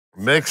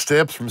Mix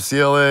tips from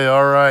CLA.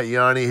 All right,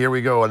 Yanni, here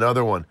we go.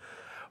 Another one.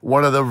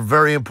 One of the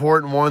very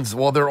important ones,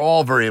 well, they're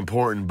all very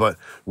important, but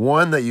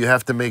one that you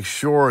have to make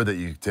sure that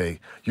you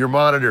take, your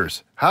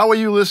monitors. How are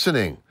you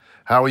listening?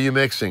 How are you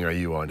mixing? Are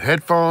you on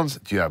headphones?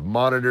 Do you have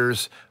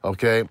monitors?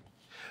 Okay.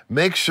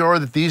 Make sure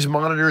that these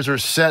monitors are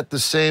set the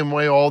same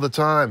way all the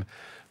time.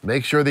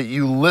 Make sure that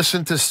you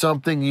listen to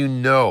something you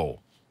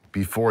know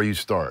before you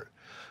start.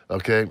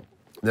 Okay.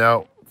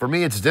 Now, for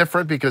me, it's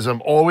different because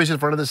I'm always in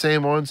front of the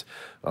same ones.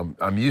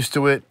 I'm used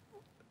to it,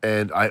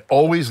 and I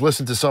always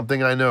listen to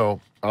something I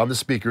know on the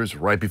speakers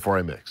right before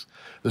I mix.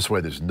 This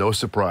way, there's no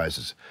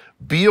surprises.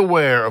 Be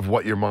aware of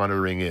what your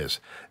monitoring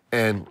is,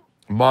 and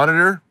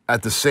monitor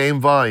at the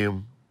same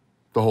volume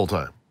the whole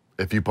time,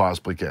 if you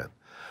possibly can.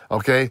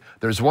 Okay?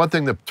 There's one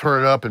thing to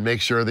turn it up and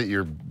make sure that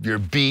your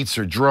beats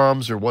or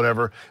drums or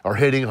whatever are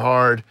hitting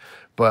hard,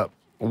 but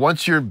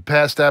once you're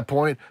past that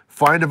point,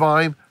 find a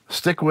volume,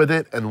 stick with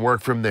it, and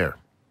work from there.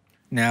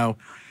 Now,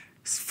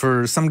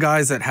 for some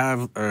guys that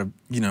have a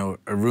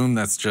room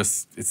that's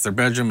just, it's their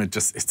bedroom, it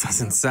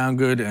doesn't sound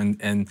good,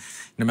 and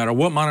no matter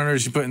what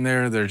monitors you put in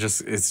there,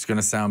 it's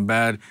gonna sound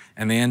bad,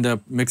 and they end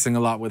up mixing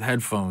a lot with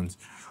headphones.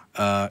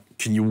 Can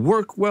you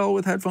work well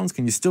with headphones?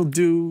 Can you still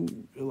do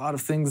a lot of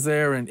things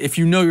there? And if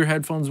you know your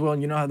headphones well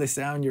and you know how they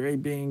sound, you're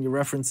A-Bing, you're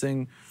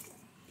referencing.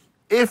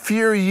 If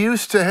you're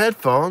used to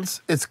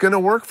headphones, it's gonna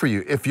work for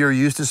you. If you're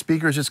used to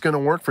speakers, it's gonna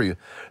work for you.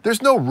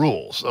 There's no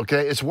rules,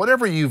 okay? It's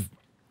whatever you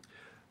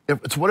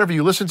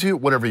listen to,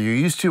 whatever you're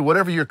used to,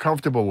 whatever you're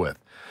comfortable with.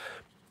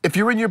 If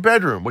you're in your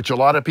bedroom, which a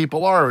lot of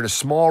people are, in a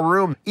small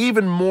room,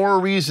 even more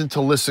reason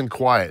to listen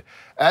quiet.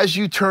 As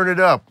you turn it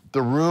up,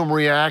 the room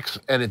reacts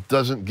and it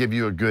doesn't give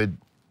you a good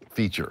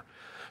feature.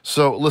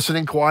 So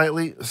listening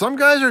quietly, some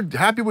guys are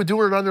happy with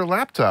doing it on their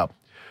laptop.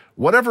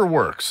 Whatever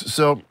works.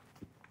 So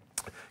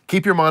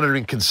keep your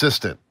monitoring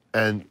consistent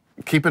and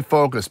keep it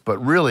focused, but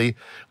really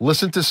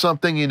listen to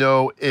something you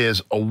know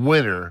is a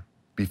winner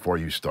before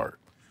you start.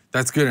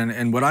 That's good,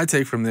 and what I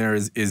take from there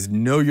is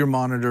know your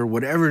monitor,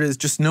 whatever it is,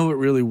 just know it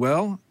really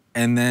well,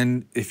 and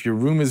then if your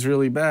room is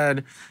really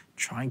bad,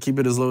 try and keep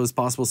it as low as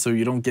possible so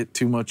you don't get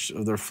too much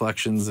of the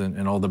reflections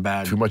and all the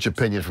bad. Too much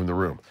opinion from the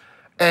room.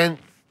 And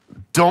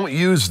don't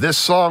use this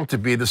song to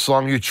be the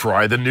song you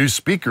try the new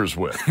speakers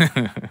with.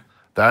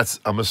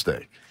 That's a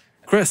mistake.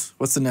 Chris,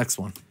 what's the next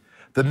one?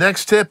 The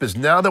next tip is,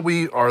 now that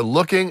we are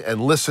looking and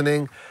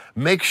listening,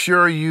 make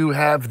sure you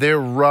have their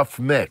rough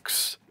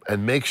mix,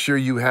 and make sure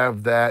you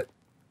have that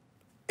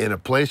in a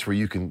place where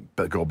you can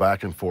go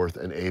back and forth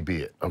and A/B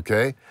it,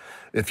 okay?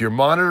 If you're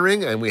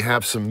monitoring, and we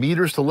have some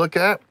meters to look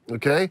at,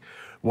 okay?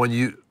 When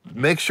you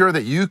make sure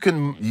that you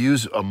can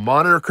use a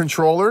monitor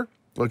controller,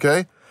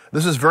 okay?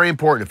 This is very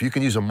important. If you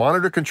can use a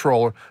monitor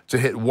controller to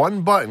hit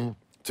one button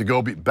to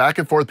go back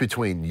and forth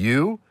between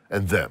you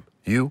and them,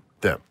 you,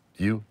 them,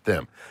 you,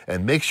 them,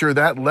 and make sure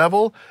that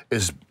level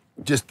is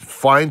just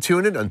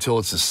fine-tune it until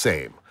it's the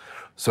same.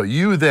 So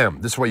you, them,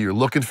 this way you're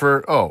looking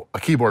for, oh, a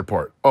keyboard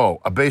part, oh,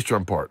 a bass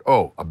drum part,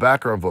 oh, a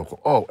background vocal,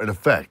 oh, an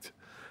effect,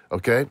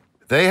 okay?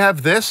 They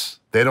have this,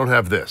 they don't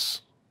have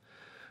this.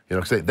 You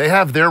know, they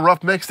have their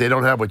rough mix, they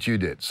don't have what you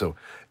did. So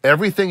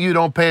everything you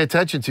don't pay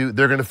attention to,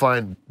 they're gonna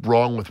find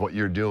wrong with what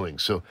you're doing.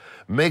 So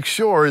make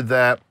sure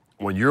that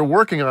when you're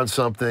working on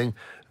something,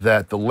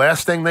 that the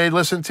last thing they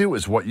listen to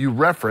is what you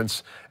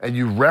reference, and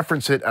you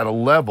reference it at a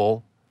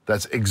level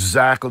that's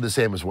exactly the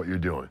same as what you're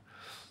doing.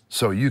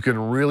 So you can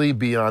really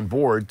be on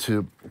board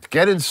to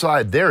get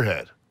inside their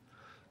head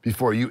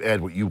before you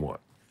add what you want.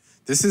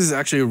 This is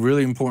actually a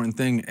really important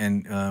thing,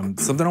 and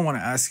something I want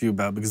to ask you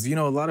about, because, you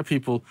know, a lot of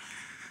people,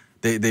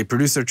 they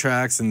produce their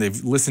tracks and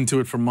they've listened to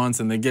it for months,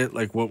 and they get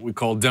like what we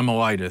call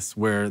demoitis,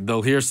 where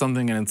they'll hear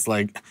something and it's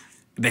like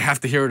they have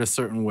to hear it a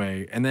certain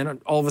way, and then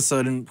all of a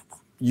sudden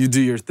you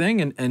do your thing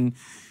and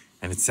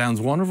it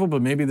sounds wonderful,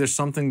 but maybe there's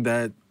something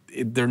that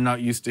they're not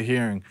used to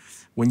hearing.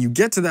 When you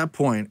get to that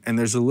point and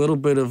there's a little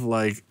bit of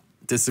like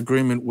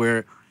disagreement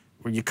where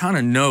you kind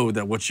of know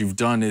that what you've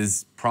done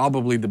is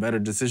probably the better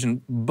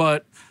decision,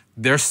 but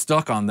they're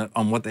stuck on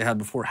what they had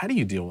before, how do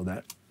you deal with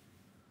that?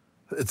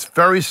 It's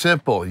very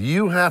simple.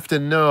 You have to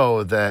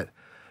know that,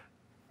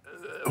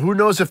 who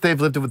knows if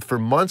they've lived with it for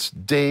months,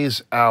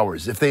 days,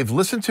 hours. If they've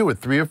listened to it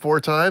 3 or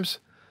 4 times,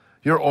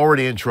 you're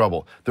already in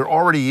trouble. They're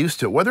already used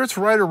to it. Whether it's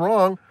right or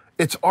wrong,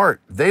 it's art.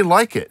 They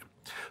like it.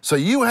 So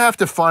you have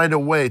to find a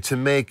way to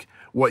make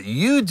what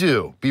you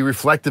do be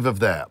reflective of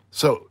that.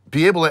 So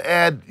be able to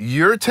add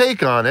your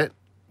take on it,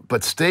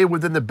 but stay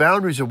within the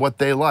boundaries of what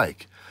they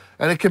like.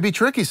 And it can be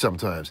tricky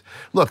sometimes.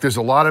 Look, there's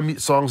a lot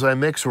of songs I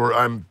mix where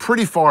I'm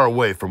pretty far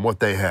away from what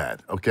they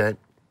had, okay?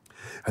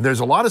 And there's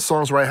a lot of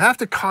songs where I have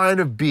to kind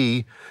of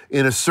be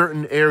in a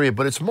certain area,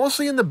 but it's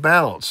mostly in the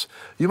balance.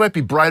 You might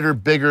be brighter,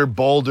 bigger,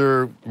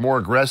 bolder, more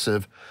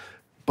aggressive,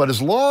 but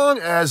as long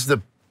as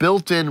the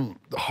built-in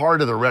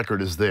heart of the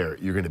record is there,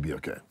 you're gonna be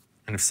okay.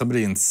 And if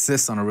somebody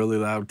insists on a really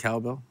loud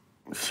cowbell?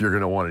 You're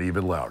gonna want it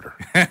even louder.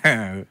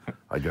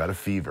 I got a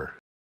fever.